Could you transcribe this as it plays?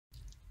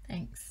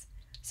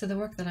So the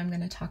work that I'm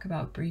going to talk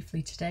about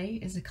briefly today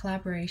is a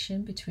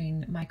collaboration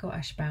between Michael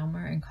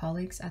Eschbaumer and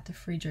colleagues at the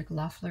Friedrich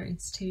Loeffler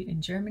Institute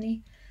in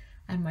Germany,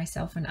 and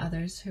myself and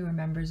others who are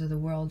members of the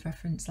World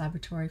Reference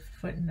Laboratory for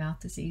Foot and Mouth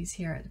Disease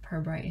here at the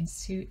Pribright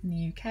Institute in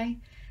the UK,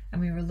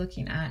 and we were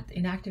looking at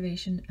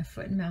inactivation of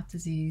foot and mouth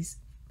disease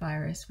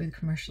virus with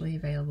commercially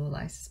available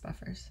lysis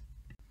buffers.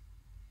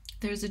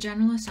 There is a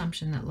general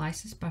assumption that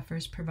lysis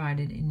buffers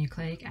provided in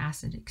nucleic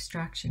acid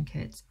extraction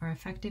kits are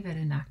effective at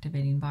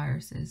inactivating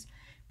viruses,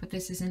 but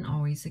this isn't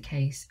always the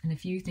case, and a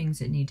few things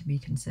that need to be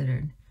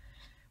considered.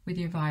 With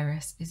your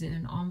virus, is it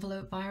an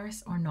envelope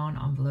virus or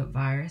non-envelope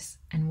virus,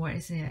 and what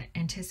is the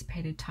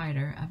anticipated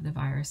titer of the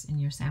virus in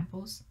your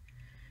samples?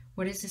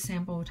 What is the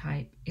sample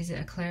type? Is it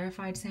a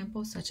clarified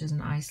sample, such as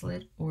an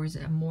isolate, or is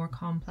it a more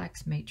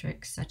complex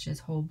matrix, such as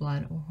whole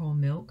blood or whole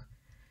milk?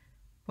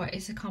 What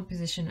is the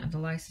composition of the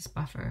lysis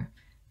buffer?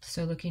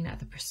 So looking at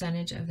the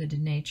percentage of the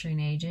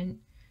denaturing agent,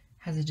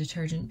 has a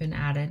detergent been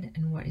added,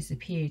 and what is the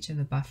pH of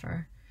the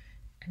buffer?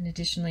 And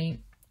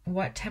additionally,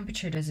 what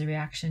temperature does the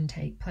reaction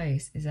take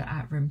place? Is it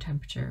at room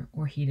temperature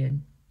or heated?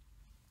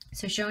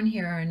 So shown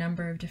here are a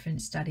number of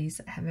different studies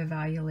that have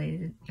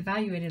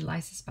evaluated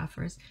lysis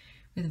buffers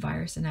with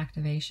virus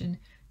inactivation,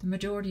 the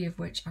majority of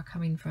which are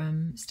coming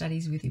from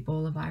studies with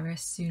Ebola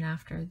virus soon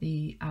after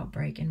the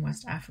outbreak in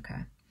West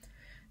Africa.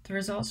 The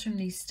results from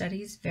these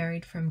studies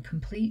varied from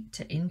complete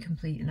to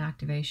incomplete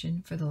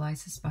inactivation for the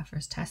lysis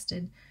buffers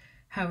tested.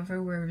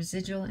 However, where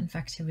residual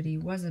infectivity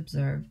was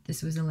observed,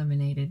 this was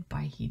eliminated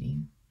by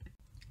heating.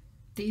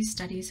 These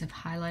studies have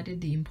highlighted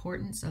the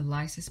importance of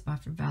lysis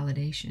buffer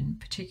validation,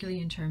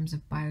 particularly in terms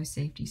of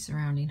biosafety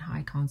surrounding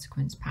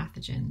high-consequence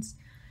pathogens.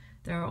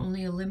 There are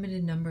only a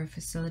limited number of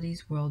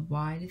facilities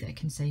worldwide that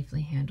can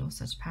safely handle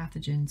such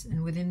pathogens,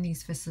 and within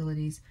these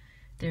facilities,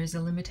 there is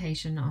a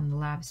limitation on the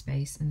lab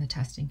space and the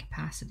testing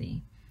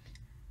capacity.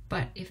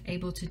 But if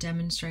able to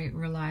demonstrate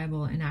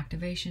reliable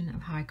inactivation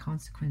of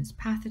high-consequence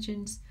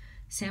pathogens,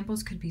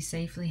 samples could be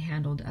safely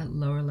handled at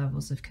lower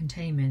levels of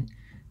containment.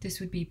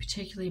 This would be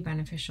particularly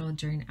beneficial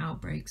during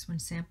outbreaks when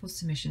sample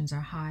submissions are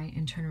high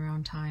and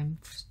turnaround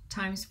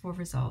times for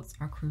results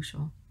are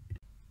crucial.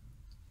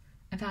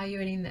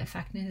 Evaluating the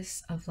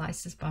effectiveness of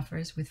lysis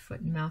buffers with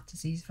foot and mouth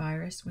disease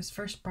virus was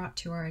first brought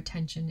to our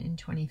attention in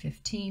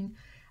 2015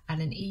 at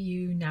an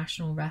EU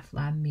National Ref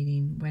Lab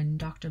meeting when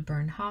Dr.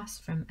 Bernd Haas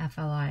from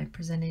FLI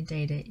presented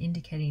data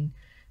indicating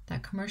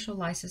that commercial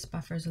lysis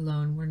buffers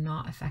alone were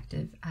not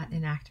effective at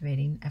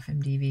inactivating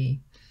FMDV.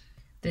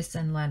 This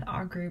then led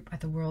our group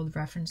at the World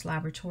Reference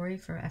Laboratory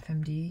for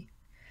FMD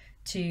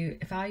to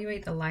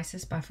evaluate the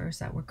lysis buffers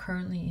that were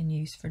currently in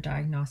use for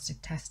diagnostic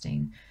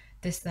testing.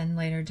 This then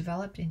later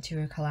developed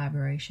into a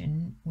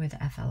collaboration with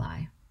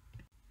FLI.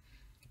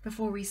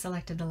 Before we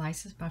selected the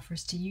lysis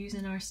buffers to use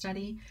in our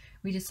study,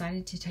 we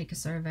decided to take a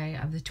survey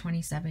of the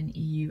 27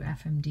 EU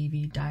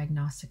FMDV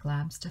diagnostic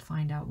labs to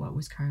find out what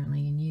was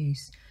currently in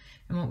use.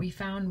 And what we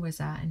found was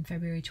that in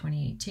February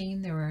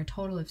 2018, there were a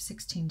total of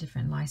 16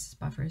 different lysis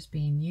buffers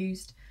being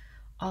used,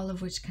 all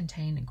of which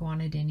contain a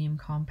guanidinium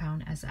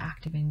compound as the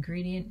active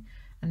ingredient,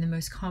 and the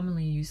most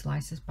commonly used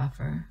lysis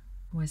buffer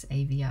was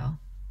AVL.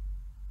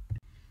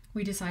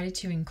 We decided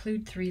to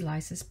include 3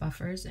 lysis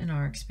buffers in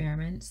our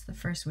experiments. The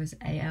first was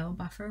AL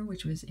buffer,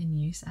 which was in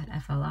use at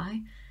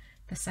FLI.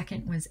 The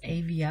second was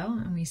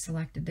AVL, and we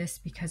selected this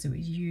because it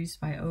was used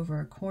by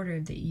over a quarter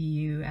of the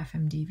EU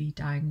FMDV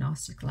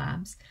diagnostic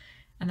labs.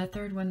 And the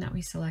third one that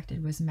we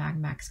selected was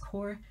MagMax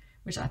Core,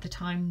 which at the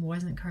time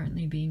wasn't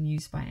currently being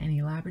used by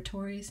any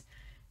laboratories,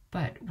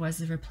 but was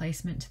the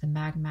replacement to the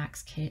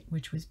MagMax kit,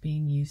 which was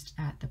being used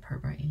at the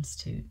Pribright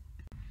Institute.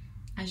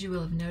 As you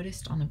will have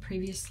noticed on the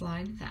previous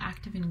slide, the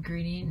active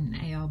ingredient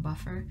in AL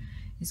buffer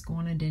is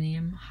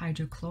guanidinium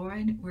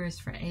hydrochloride, whereas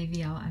for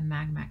AVL and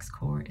MagMax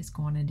Core is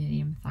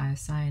guanidinium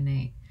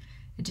thiocyanate.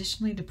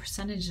 Additionally, the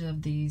percentage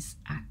of these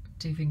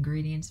active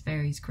ingredients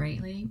varies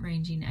greatly,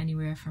 ranging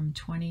anywhere from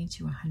 20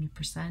 to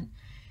 100%,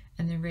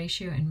 and the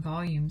ratio and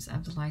volumes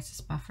of the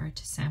lysis buffer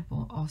to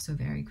sample also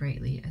vary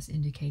greatly, as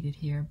indicated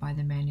here by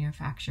the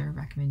manufacturer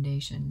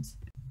recommendations.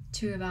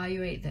 To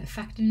evaluate the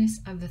effectiveness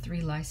of the 3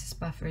 lysis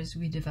buffers,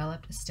 we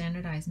developed a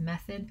standardized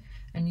method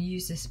and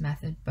used this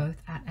method both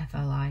at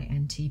FLI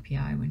and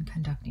TPI when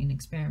conducting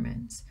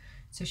experiments.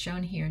 So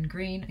shown here in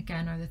green,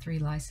 again, are the 3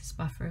 lysis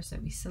buffers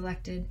that we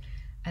selected.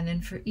 And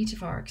then for each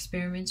of our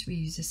experiments, we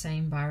used the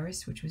same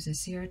virus, which was a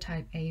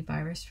serotype A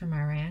virus from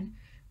Iran,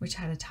 which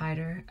had a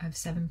titer of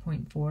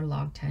 7.4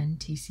 log 10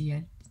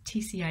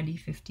 TCID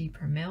 50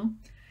 per mil.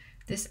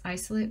 This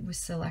isolate was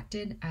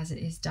selected as it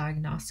is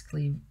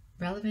diagnostically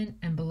relevant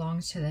and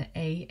belongs to the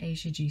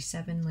Asia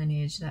G7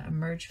 lineage that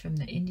emerged from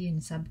the Indian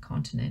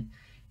subcontinent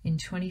in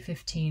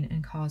 2015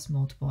 and caused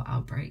multiple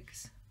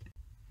outbreaks.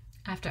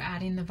 After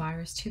adding the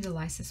virus to the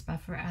lysis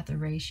buffer at the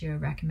ratio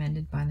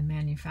recommended by the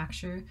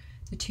manufacturer,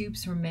 the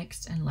tubes were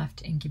mixed and left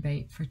to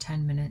incubate for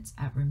 10 minutes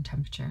at room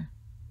temperature.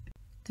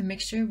 The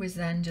mixture was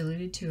then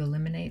diluted to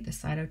eliminate the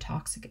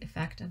cytotoxic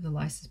effect of the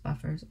lysis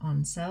buffers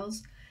on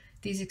cells.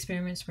 These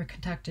experiments were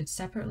conducted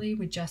separately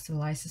with just the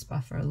lysis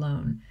buffer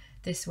alone.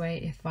 This way,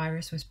 if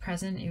virus was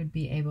present, it would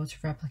be able to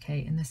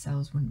replicate and the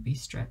cells wouldn't be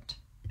stripped.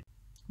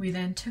 We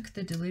then took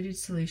the diluted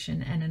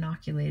solution and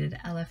inoculated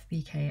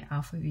LFBK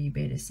alpha V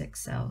beta 6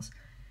 cells,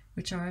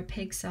 which are a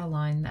pig cell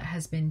line that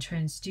has been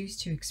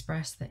transduced to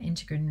express the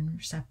integrin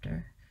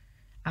receptor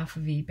alpha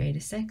V beta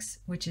 6,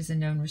 which is a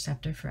known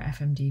receptor for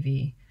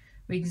FMDV.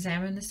 We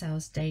examined the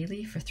cells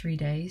daily for 3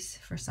 days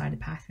for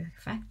cytopathic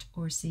effect,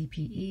 or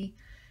CPE,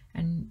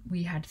 and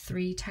we had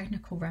 3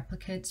 technical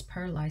replicates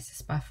per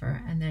lysis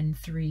buffer and then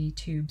 3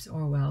 tubes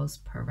or wells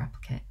per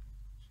replicate.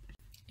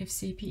 If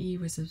CPE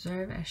was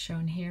observed as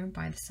shown here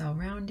by the cell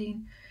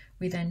rounding,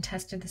 we then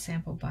tested the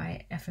sample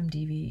by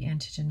FMDV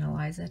antigen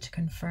ELISA to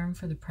confirm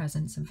for the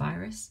presence of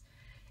virus.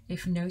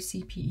 If no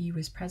CPE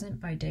was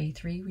present by day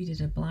 3, we did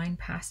a blind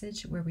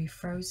passage where we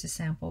froze the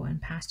sample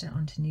and passed it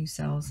onto new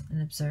cells and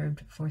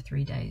observed for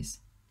 3 days.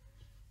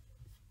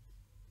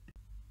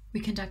 We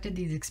conducted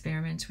these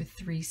experiments with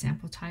 3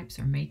 sample types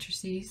or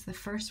matrices. The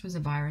first was a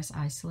virus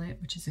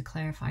isolate, which is a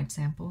clarified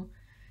sample.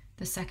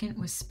 The second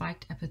was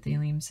spiked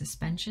epithelium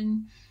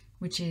suspension,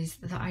 which is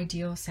the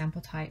ideal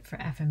sample type for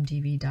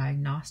FMDV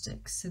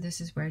diagnostics. So this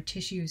is where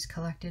tissue is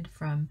collected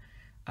from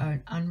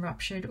an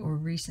unruptured or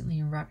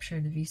recently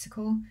ruptured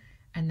vesicle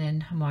and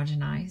then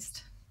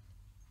homogenized.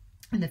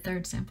 And the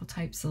third sample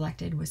type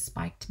selected was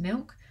spiked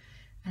milk.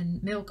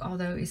 And milk,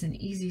 although is an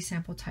easy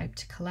sample type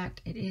to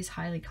collect, it is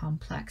highly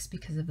complex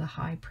because of the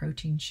high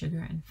protein,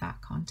 sugar, and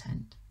fat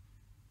content.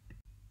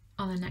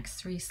 On the next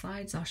 3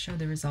 slides, I'll show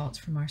the results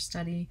from our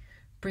study.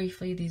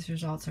 Briefly, these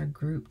results are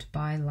grouped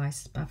by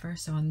lysis buffer.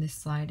 So on this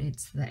slide,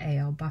 it's the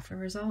AL buffer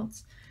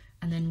results.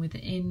 And then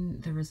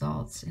within the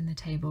results in the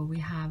table, we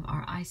have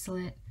our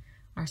isolate,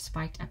 our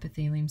spiked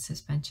epithelium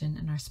suspension,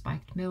 and our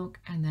spiked milk,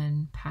 and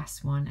then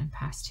PAS 1 and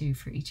PAS 2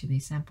 for each of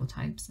these sample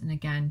types. And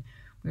again,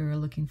 we were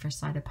looking for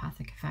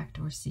cytopathic effect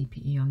or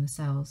CPE on the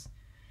cells.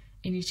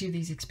 In each of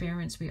these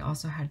experiments, we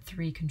also had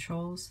 3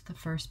 controls, the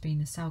first being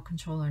a cell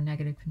control or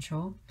negative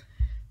control.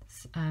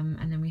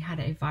 And then we had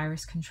a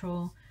virus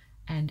control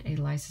and a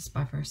lysis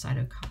buffer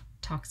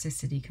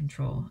cytotoxicity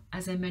control.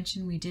 As I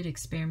mentioned, we did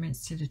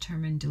experiments to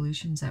determine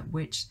dilutions at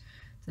which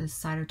the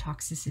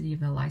cytotoxicity of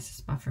the lysis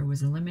buffer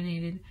was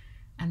eliminated,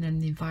 and then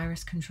the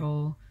virus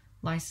control,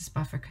 lysis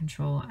buffer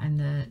control, and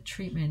the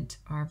treatment,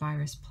 our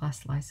virus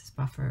plus lysis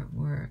buffer,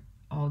 were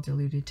all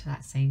diluted to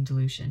that same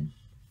dilution.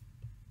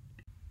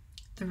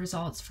 The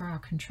results for our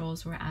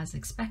controls were as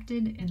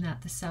expected in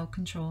that the cell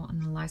control and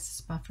the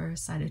lysis buffer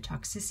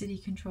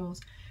cytotoxicity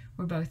controls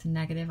were both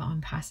negative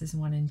on passes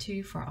 1 and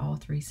 2 for all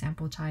 3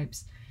 sample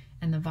types,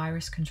 and the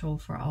virus control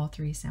for all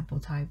 3 sample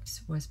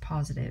types was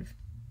positive,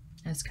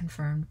 as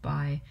confirmed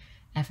by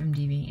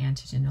FMDV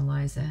antigen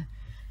ELISA.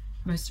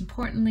 Most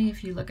importantly,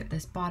 if you look at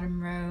this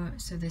bottom row,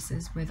 so this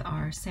is with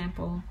our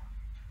sample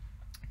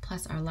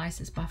plus our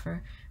lysis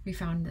buffer, we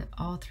found that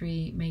all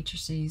 3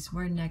 matrices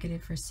were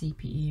negative for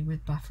CPE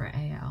with buffer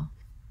AL.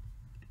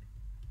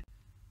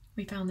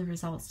 We found the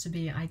results to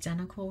be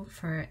identical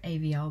for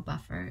AVL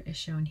buffer, as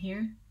shown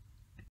here.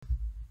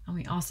 And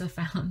we also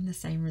found the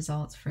same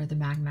results for the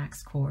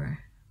Magmax core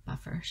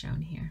buffer, shown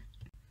here.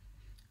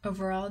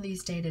 Overall,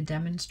 these data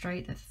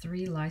demonstrate that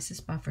 3 lysis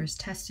buffers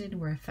tested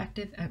were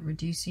effective at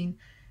reducing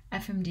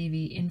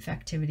FMDV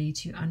infectivity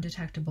to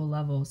undetectable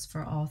levels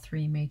for all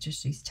 3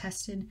 matrices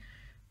tested,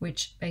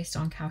 which, based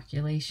on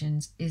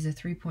calculations, is a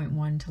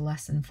 3.1 to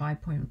less than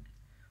 5.1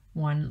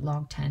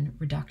 log 10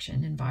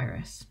 reduction in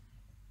virus.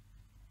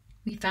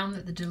 We found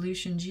that the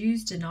dilutions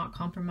used did not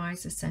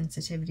compromise the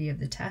sensitivity of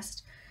the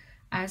test,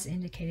 as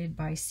indicated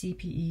by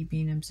CPE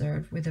being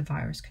observed with a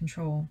virus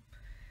control,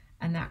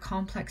 and that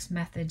complex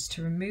methods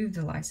to remove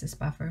the lysis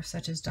buffer,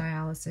 such as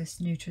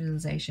dialysis,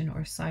 neutralization,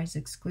 or size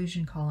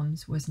exclusion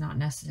columns, was not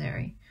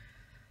necessary.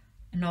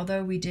 And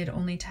although we did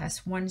only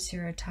test 1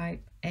 serotype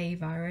A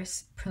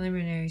virus,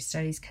 preliminary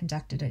studies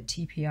conducted at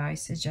TPI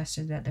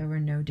suggested that there were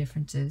no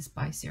differences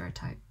by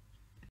serotype.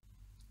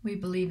 We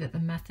believe that the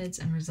methods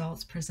and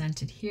results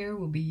presented here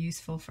will be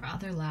useful for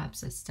other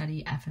labs that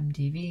study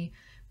FMDV,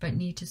 but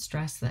need to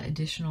stress that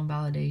additional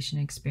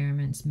validation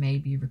experiments may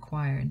be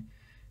required.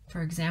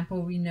 For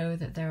example, we know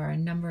that there are a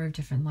number of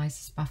different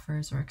lysis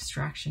buffers or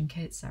extraction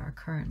kits that are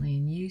currently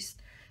in use,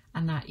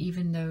 and that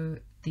even though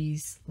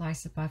these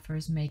lysis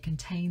buffers may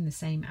contain the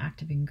same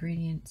active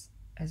ingredients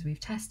as we've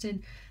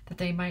tested, that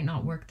they might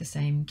not work the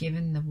same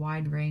given the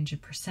wide range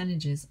of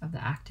percentages of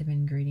the active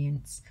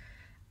ingredients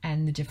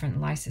and the different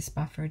lysis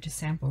buffer to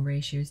sample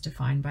ratios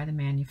defined by the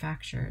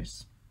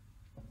manufacturers.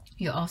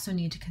 You also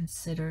need to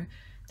consider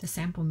the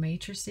sample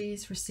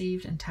matrices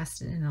received and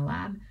tested in a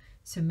lab,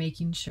 so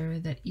making sure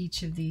that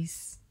each of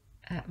these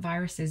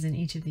viruses in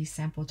each of these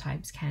sample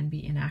types can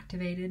be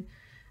inactivated.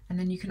 And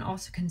then you can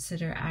also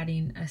consider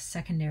adding a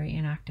secondary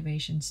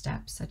inactivation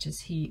step, such as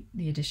heat,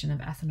 the addition of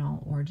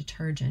ethanol, or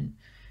detergent.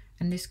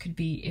 And this could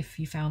be if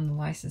you found the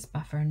lysis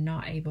buffer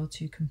not able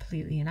to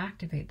completely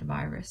inactivate the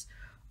virus,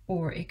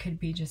 or it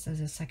could be just as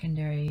a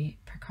secondary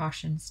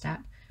precaution step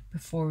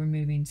before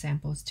removing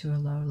samples to a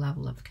low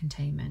level of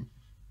containment.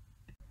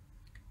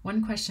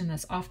 One question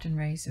that's often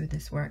raised with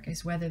this work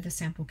is whether the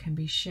sample can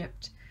be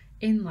shipped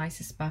in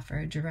lysis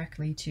buffer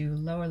directly to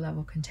lower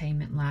level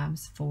containment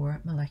labs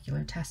for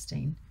molecular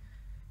testing?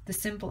 The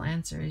simple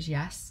answer is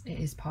yes, it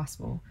is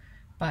possible,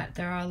 but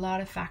there are a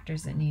lot of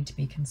factors that need to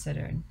be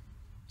considered.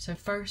 So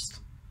first,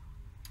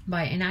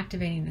 by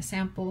inactivating the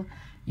sample,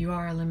 you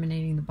are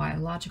eliminating the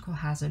biological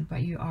hazard,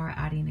 but you are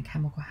adding a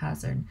chemical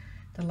hazard.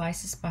 The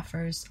lysis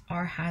buffers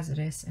are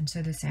hazardous, and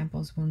so the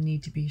samples will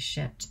need to be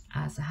shipped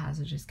as a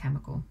hazardous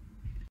chemical.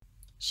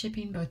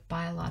 Shipping both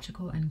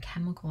biological and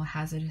chemical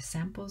hazardous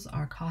samples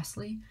are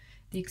costly.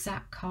 The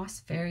exact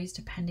cost varies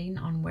depending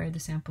on where the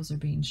samples are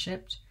being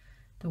shipped,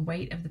 the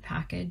weight of the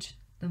package,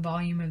 the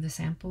volume of the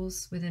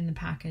samples within the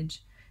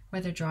package,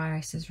 whether dry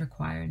ice is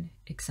required,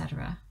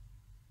 etc.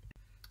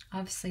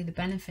 Obviously, the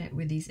benefit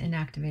with these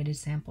inactivated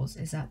samples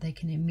is that they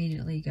can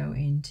immediately go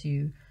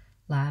into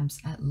labs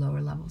at lower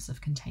levels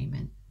of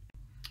containment.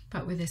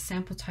 But with this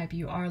sample type,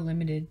 you are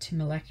limited to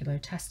molecular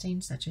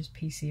testing, such as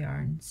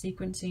PCR and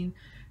sequencing,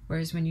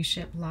 whereas when you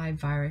ship live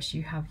virus,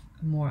 you have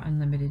more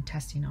unlimited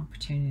testing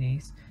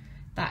opportunities.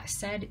 That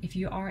said, if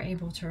you are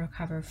able to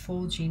recover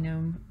full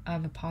genome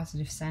of a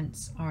positive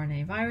sense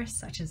RNA virus,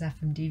 such as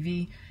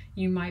FMDV,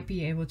 you might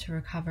be able to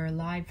recover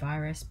live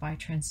virus by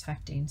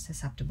transfecting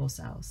susceptible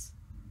cells.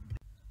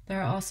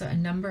 There are also a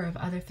number of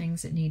other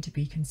things that need to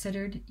be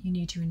considered. You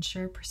need to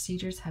ensure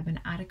procedures have been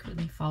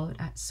adequately followed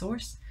at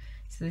source.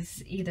 So this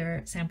is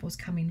either samples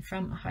coming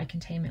from a high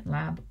containment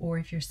lab or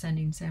if you're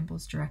sending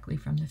samples directly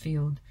from the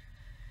field.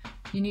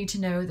 You need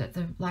to know that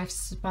the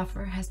lysis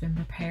buffer has been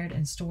prepared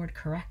and stored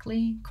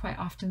correctly. Quite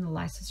often the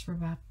lysis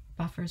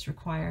buffers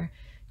require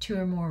 2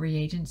 or more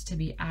reagents to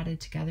be added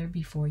together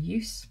before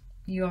use.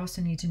 You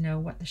also need to know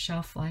what the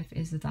shelf life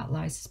is of that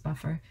lysis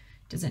buffer.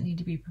 Does it need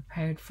to be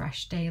prepared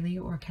fresh daily,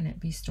 or can it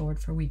be stored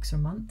for weeks or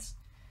months?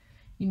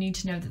 You need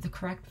to know that the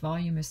correct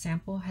volume of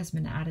sample has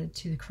been added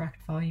to the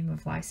correct volume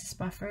of lysis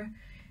buffer,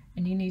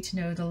 and you need to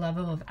know the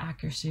level of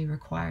accuracy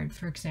required.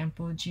 For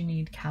example, do you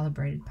need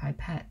calibrated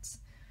pipettes?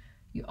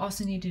 You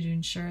also need to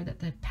ensure that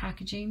the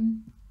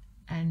packaging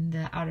and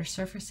the outer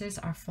surfaces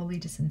are fully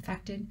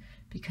disinfected,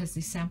 because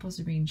these samples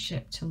are being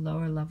shipped to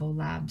lower level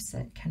labs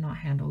that cannot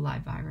handle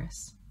live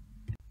virus.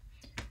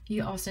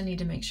 You also need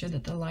to make sure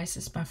that the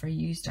lysis buffer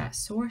used at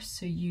source,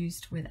 so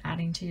used with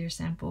adding to your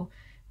sample,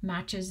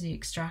 matches the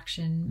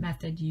extraction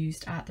method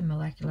used at the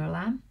molecular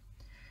lab.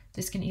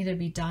 This can either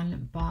be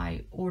done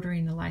by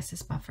ordering the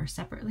lysis buffer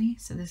separately,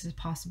 so this is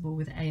possible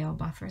with AL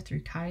buffer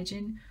through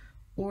QIAGEN,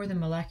 or the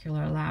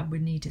molecular lab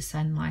would need to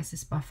send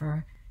lysis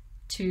buffer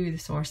to the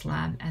source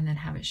lab and then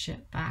have it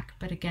shipped back.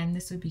 But again,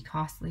 this would be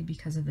costly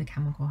because of the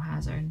chemical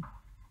hazard.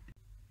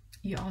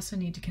 You also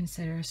need to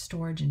consider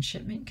storage and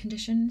shipment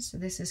conditions. So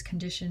this is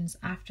conditions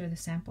after the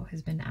sample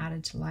has been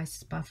added to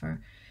lysis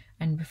buffer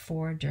and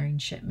before during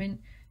shipment.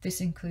 This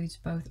includes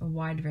both a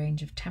wide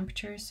range of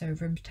temperatures, so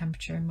room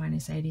temperature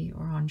 -80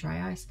 or on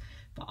dry ice,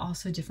 but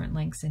also different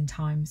lengths in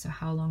time. So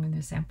how long are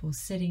the samples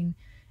sitting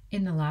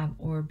in the lab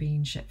or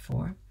being shipped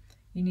for?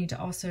 You need to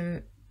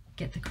also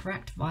get the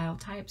correct vial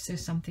type, so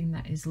something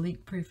that is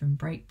leak proof and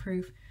break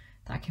proof,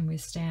 that can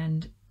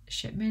withstand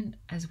shipment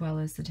as well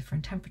as the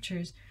different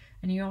temperatures.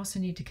 And you also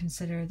need to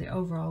consider the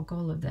overall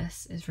goal of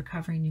this is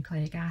recovering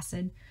nucleic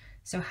acid.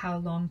 So how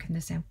long can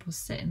the samples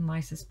sit in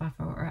lysis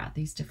buffer or at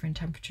these different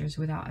temperatures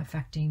without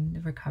affecting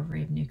the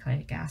recovery of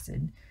nucleic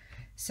acid?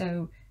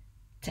 So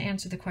to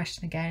answer the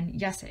question again,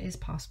 yes, it is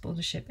possible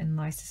to ship in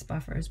lysis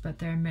buffers, but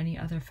there are many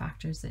other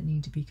factors that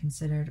need to be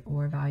considered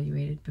or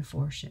evaluated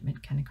before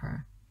shipment can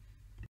occur.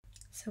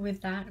 So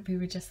with that, we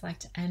would just like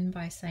to end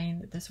by saying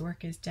that this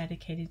work is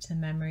dedicated to the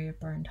memory of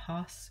Bernd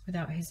Haas.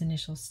 Without his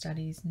initial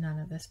studies, none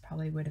of this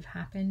probably would have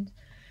happened.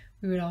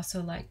 We would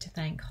also like to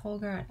thank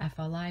Holger at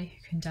FLI,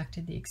 who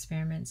conducted the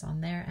experiments on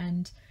their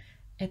end.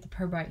 At the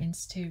Pribright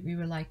Institute, we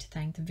would like to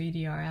thank the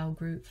VDRL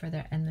group for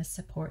their endless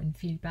support and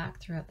feedback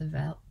throughout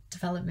the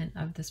development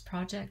of this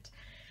project.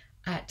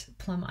 At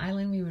Plum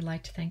Island, we would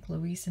like to thank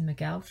Luis and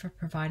Miguel for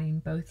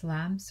providing both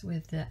labs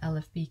with the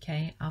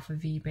LFBK alpha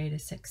V beta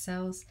 6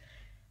 cells.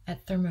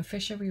 At Thermo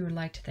Fisher, we would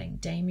like to thank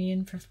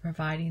Damien for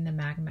providing the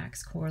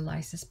Magmax Core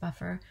lysis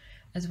buffer,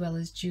 as well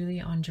as Julie,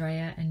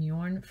 Andrea, and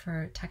Jorn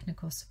for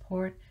technical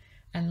support.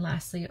 And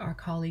lastly, our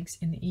colleagues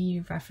in the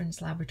EU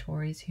reference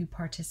laboratories who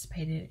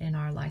participated in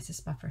our lysis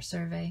buffer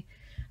survey.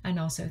 And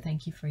also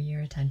thank you for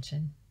your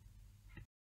attention.